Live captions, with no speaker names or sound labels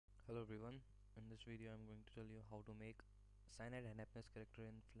Hello everyone, in this video I'm going to tell you how to make Cyanide and happiness character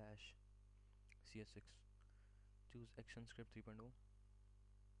in Flash CS6. Choose Action Script 3.0.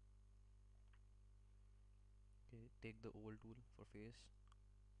 Okay, take the oval tool for face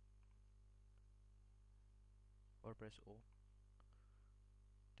or press O.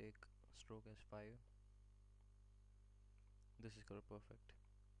 Take stroke as 5. This is color perfect.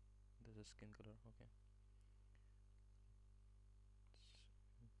 This is skin color. Okay.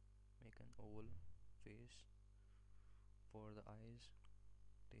 Let's make an oval face. For the eyes,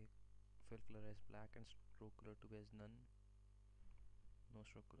 take fill color as black and stroke color to be as none. No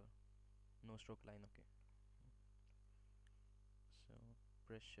stroke color. No stroke line. Okay. So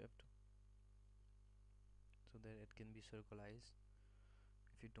press shift so that it can be circle eyes.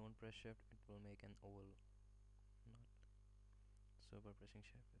 If you don't press shift, it will make an oval. Not so. By pressing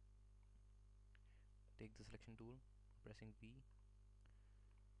shift, take the selection tool, pressing B,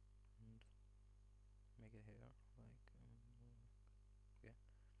 and make it here like okay.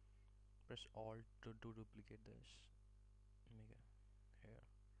 Press Alt to duplicate this. Make it here.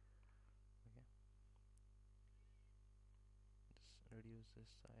 Okay. Just reduce this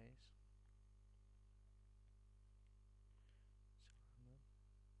size.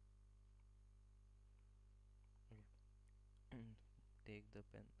 Okay. Take the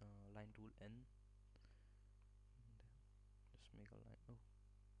pen line tool N. And just make a line. Oh.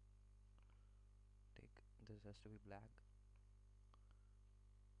 Take this has to be black.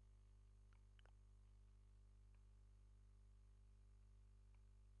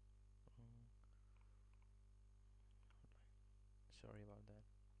 Sorry about that.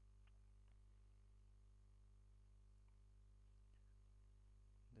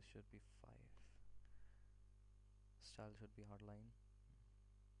 This should be 5. Style should be hardline.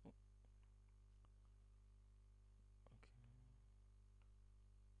 Oh. Okay.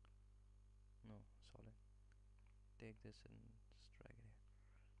 No, solid. Take this and just drag it here.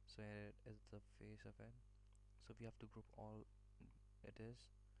 So here it is the face of it. So we have to group all it is.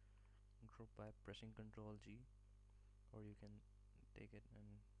 Group by pressing Ctrl G, or you can take it and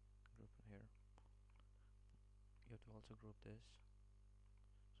group it here. You have to also group this.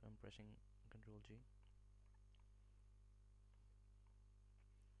 So I'm pressing Ctrl G.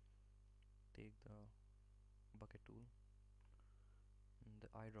 Take the bucket tool and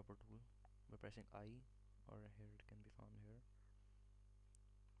the eyedropper tool by pressing I, or here it can be found here.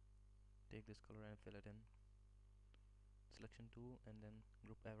 Take this color and fill it in. Selection tool and then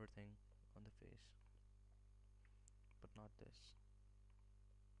group everything on the face, but not this.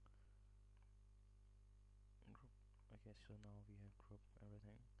 Group. Okay, so now we have grouped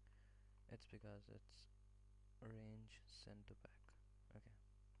everything. It's because it's arrange send to back. Okay.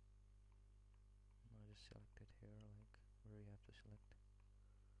 Now just select it here, like where you have to select.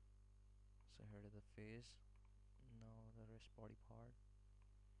 So here to the face. Now the rest body part.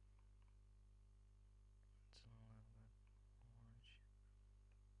 It's a little bit orange.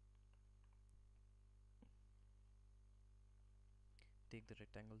 Take the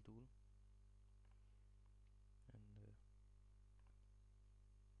rectangle tool and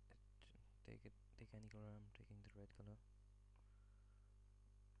take any color. I'm taking the red color.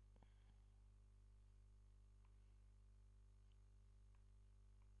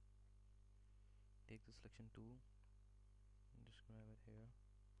 Take the selection tool and just grab it here,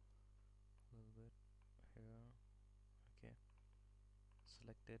 a little bit here. Okay,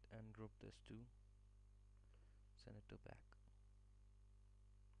 select it and group this too. Send it to back.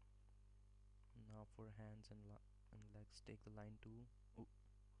 Now for hands and legs, take the line tool. Ooh.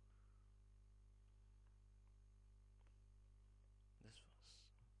 This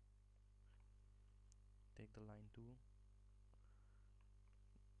was. Take the line tool.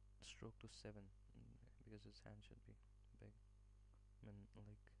 Stroke to 7 because his hand should be big. I mean,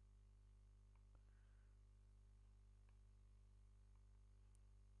 like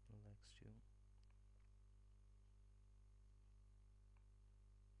legs too.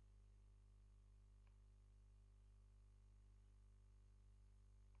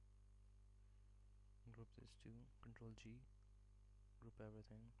 Group this too. Control G. Group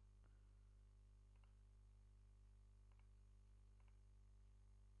everything.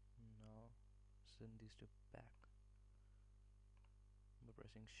 Now send these to back by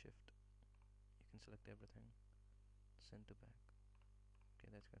pressing shift. You can select everything, send to back. Okay,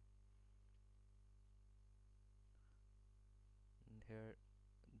 that's good. And here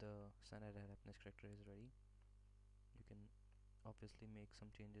the Cyanide and happiness character is ready. You can obviously make some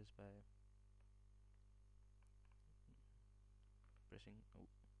changes by pressing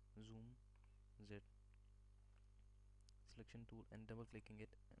zoom Z, selection tool, and double clicking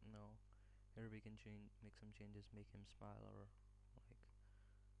it No, here we can change, make some changes, make him smile, or like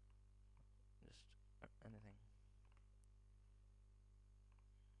just anything.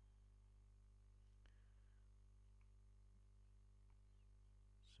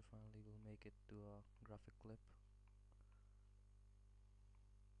 So finally we'll make it to a graphic clip,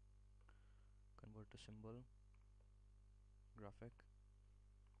 convert to symbol, graphic,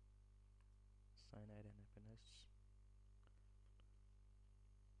 cyanide and happiness.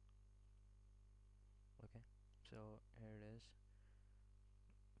 Okay, so here it is.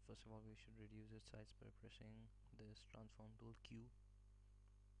 First of all, we should reduce its size by pressing this transform tool Q,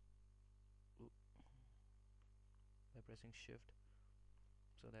 by pressing shift,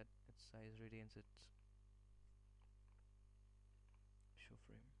 so that its size retains its show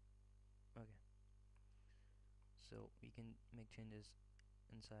frame. Okay, so we can make changes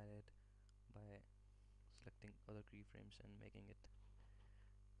inside it by selecting other keyframes and making it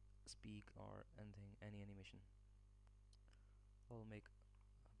speak or anything, any animation. I'll make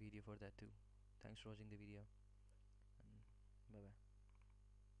a video for that too. Thanks for watching the video.